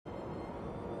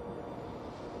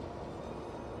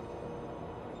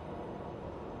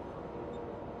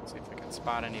See if we can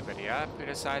spot anybody up who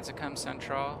decides to come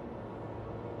central.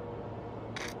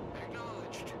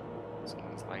 Acknowledged.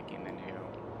 Someone's liking the new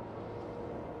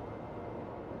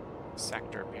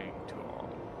sector ping tool.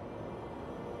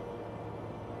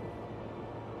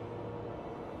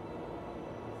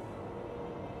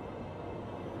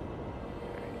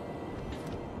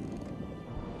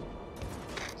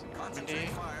 Concentrate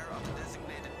fire on the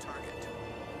designated target.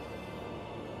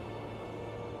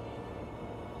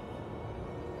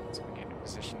 So we get in a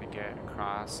position to get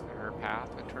across her path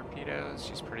with torpedoes.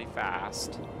 She's pretty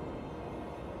fast.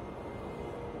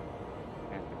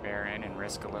 And to bear in and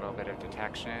risk a little bit of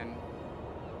detection.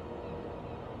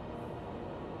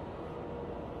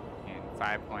 In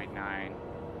 5.9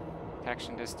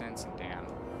 detection distance, and damn.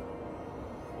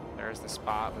 There's the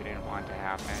spot we didn't want to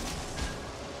happen.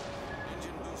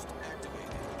 Engine boost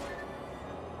activated.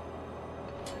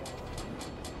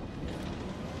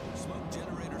 Smoke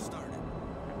generator started.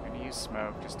 I'm going to use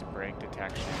smoke just to break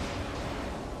detection.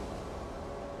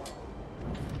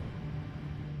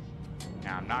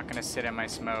 Now I'm not going to sit in my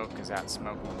smoke because that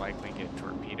smoke will likely get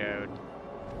torpedoed.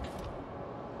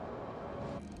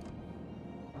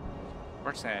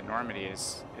 Fortunately, Normandy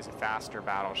is a faster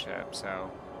battleship, so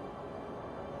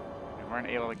we weren't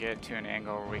able to get to an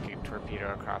angle where we could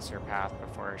torpedo across her path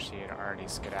before she had already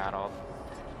skedaddled.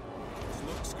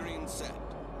 Smoke screen set.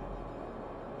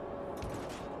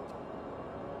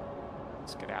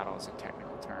 Skedaddle is a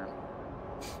technical term.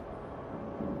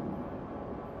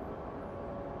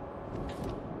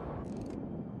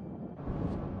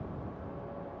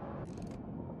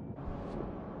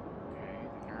 Okay,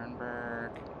 the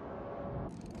Nuremberg.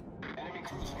 Enemy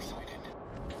cruiser sighted.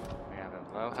 We have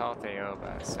a low health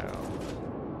Aoba, so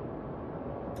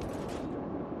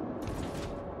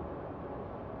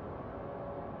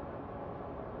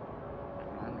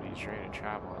Normandy's rate of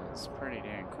travel is pretty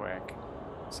dang quick.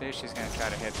 See if she's going to try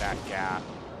to hit that gap.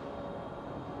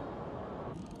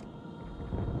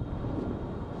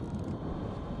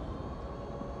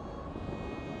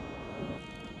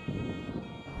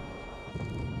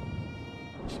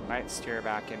 She might steer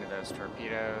back into those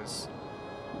torpedoes,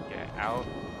 get out of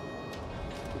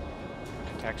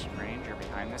detection range or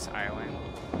behind this island.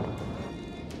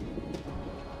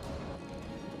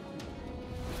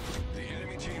 The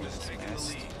enemy team is taking the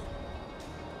lead.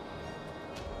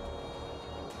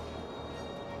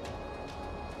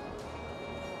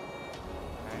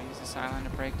 Use this island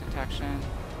to break detection.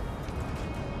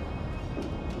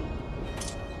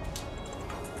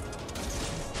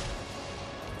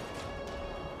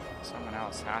 Someone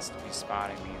else has to be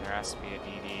spotting me. There has to be a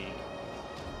DD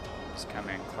who's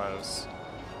coming close.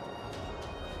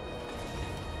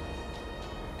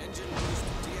 Engine boost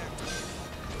deactivated.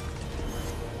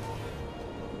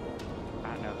 I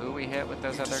don't know who we hit with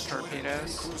those other Destroyed an enemy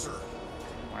torpedoes. cruiser.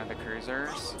 One of the cruisers.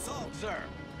 Problem solved, sir.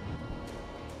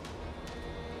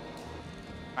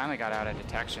 Finally got out of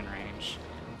detection range.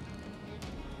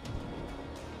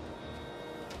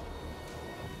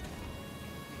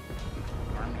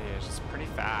 Normandy is just pretty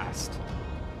fast.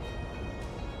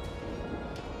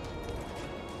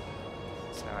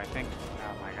 So I think,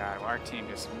 oh my god, our team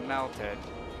just melted.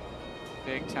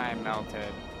 Big time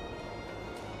melted.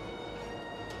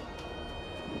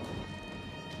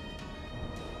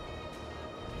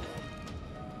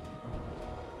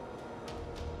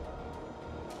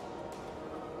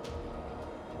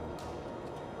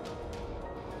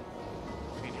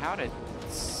 How did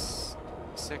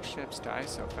 6 ships die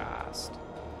so fast?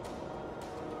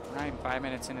 We're not even 5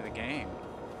 minutes into the game.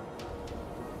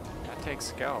 That takes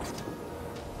skill.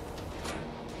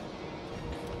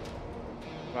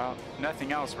 Well,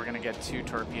 nothing else, we're gonna get 2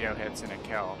 torpedo hits and a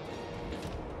kill.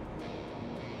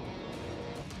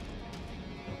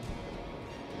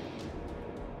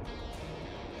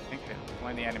 I think that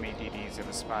one of the enemy DDs that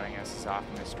was spotting us is off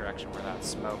in this direction where that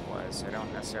smoke was, so I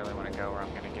don't necessarily want to go where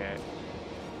I'm gonna get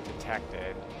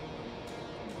detected.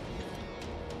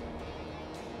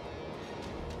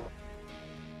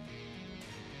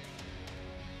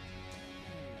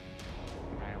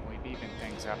 Alright, we've evened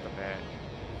things up a bit.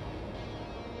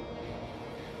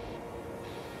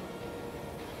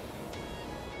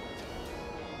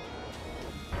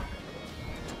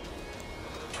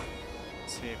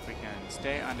 Let's see if we can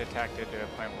stay undetected to a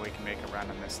point where we can make a run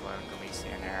on this low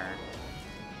Galician air.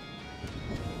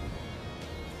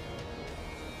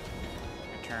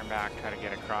 Turn back, try to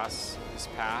get across this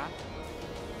path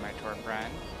with my torp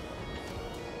friend.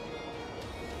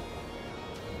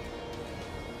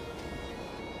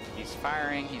 He's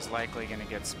firing, he's likely going to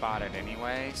get spotted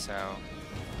anyway, so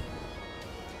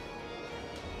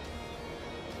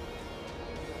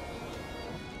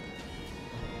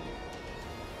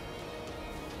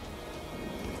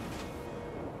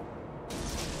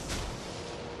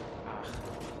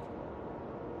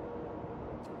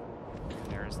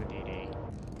There's the DD.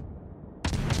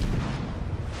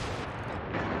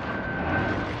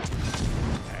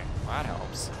 Okay, well, that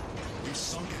helps. We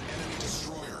sunk an enemy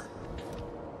destroyer.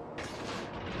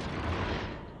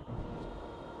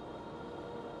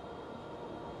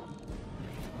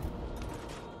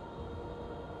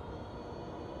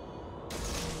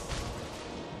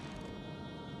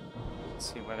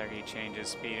 Let's see whether he changes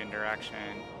speed and direction.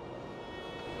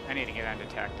 I need to get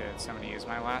undetected, so I'm gonna use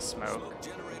my last smoke. Smoke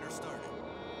generator started.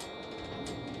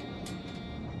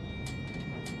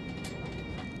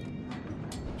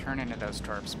 Turn into those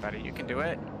torps, buddy. You can do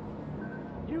it.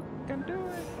 You can do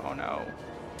it. Oh no.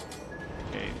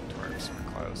 Okay, torps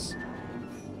were close.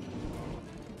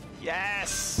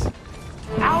 Yes!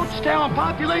 Ouch down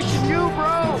population you,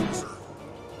 bro!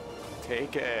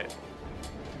 Take it.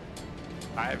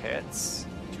 5 hits,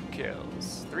 2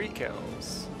 kills, 3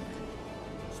 kills.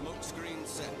 Smoke screen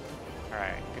set.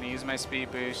 Alright, gonna use my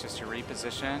speed boost just to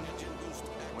reposition. Engine boost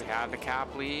We active. have the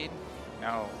cap lead.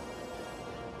 No.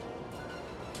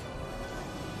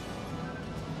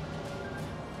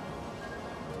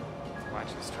 Watch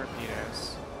his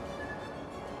torpedoes.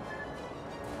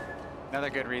 Another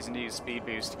good reason to use speed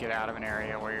boost to get out of an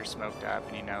area where you're smoked up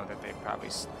and you know that they probably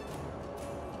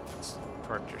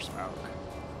torped your smoke.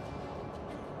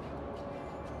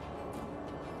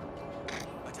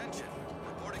 Attention.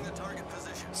 Reporting the target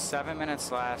position. 7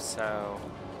 minutes left, so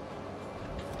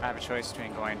I have a choice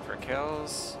between going for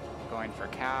kills, going for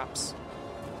caps,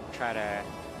 try to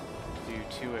do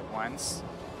 2 at once.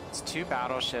 It's 2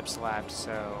 battleships left,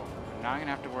 so I'm not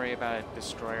gonna have to worry about a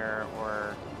destroyer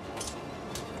or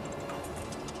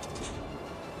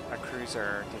a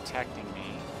cruiser detecting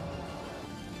me.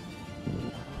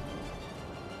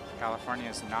 California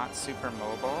is not super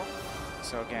mobile,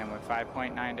 so again with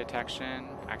 5.9 detection,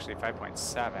 actually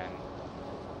 5.7,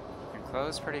 can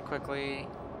close pretty quickly.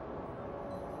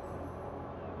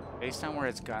 Based on where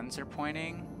its guns are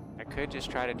pointing, I could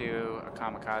just try to do a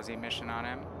kamikaze mission on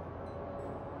him,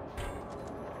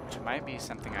 which might be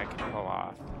something I can pull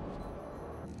off.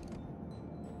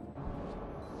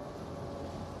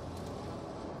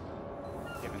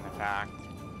 Given the fact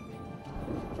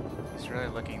he's really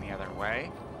looking the other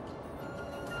way.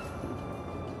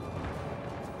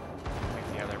 I think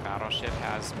the other battleship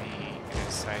has me in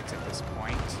his sights at this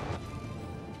point.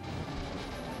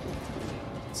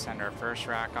 Send our first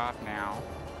rack off now.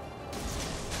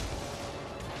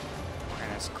 We're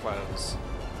gonna just close.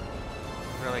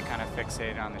 Really kind of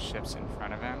fixated on the ships in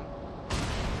front of him.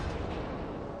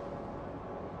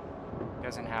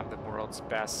 Doesn't have the world's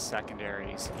best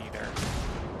secondaries either.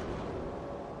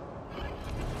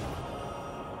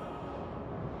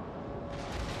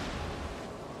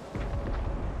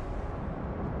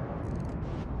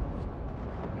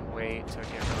 Wait to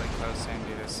get really close in,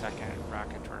 do the second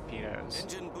rocket torpedoes.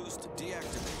 Engine boost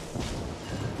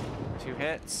deactivated. 2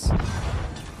 hits,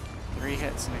 3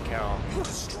 hits and a kill. You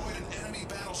destroyed an enemy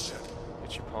battleship.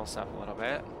 Get your pulse up a little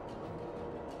bit.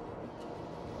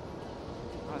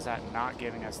 How is that not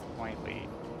giving us the point lead?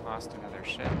 Lost another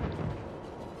ship.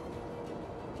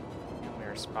 And we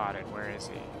are spotted. Where is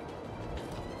he?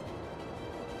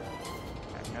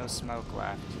 I have no smoke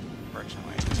left,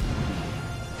 fortunately.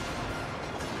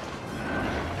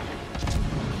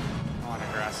 I want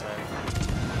aggressive.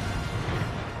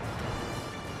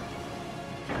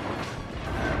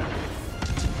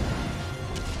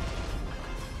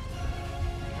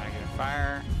 Gotta get a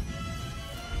fire.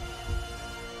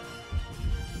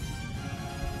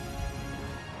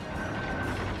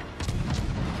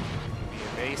 Be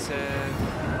evasive.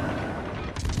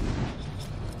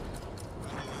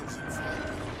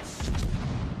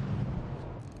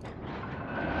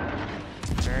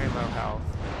 Very low health.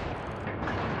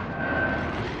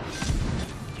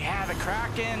 Yeah, the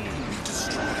Kraken!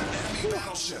 Destroyed an enemy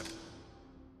battleship.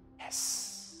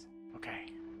 Yes. Okay.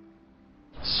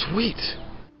 Sweet.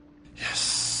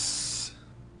 Yes.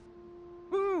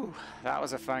 Woo! That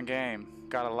was a fun game.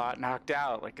 Got a lot knocked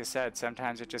out. Like I said,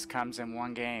 sometimes it just comes in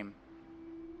one game.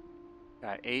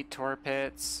 Got 8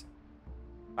 torpedoes,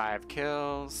 5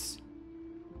 kills,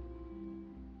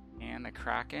 and the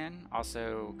Kraken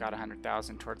also got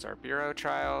 100,000 towards our bureau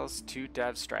trials, 2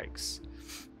 dev strikes.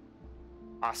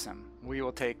 Awesome. We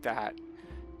will take that.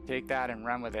 Take that and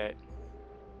run with it.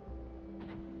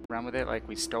 Run with it like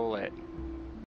we stole it.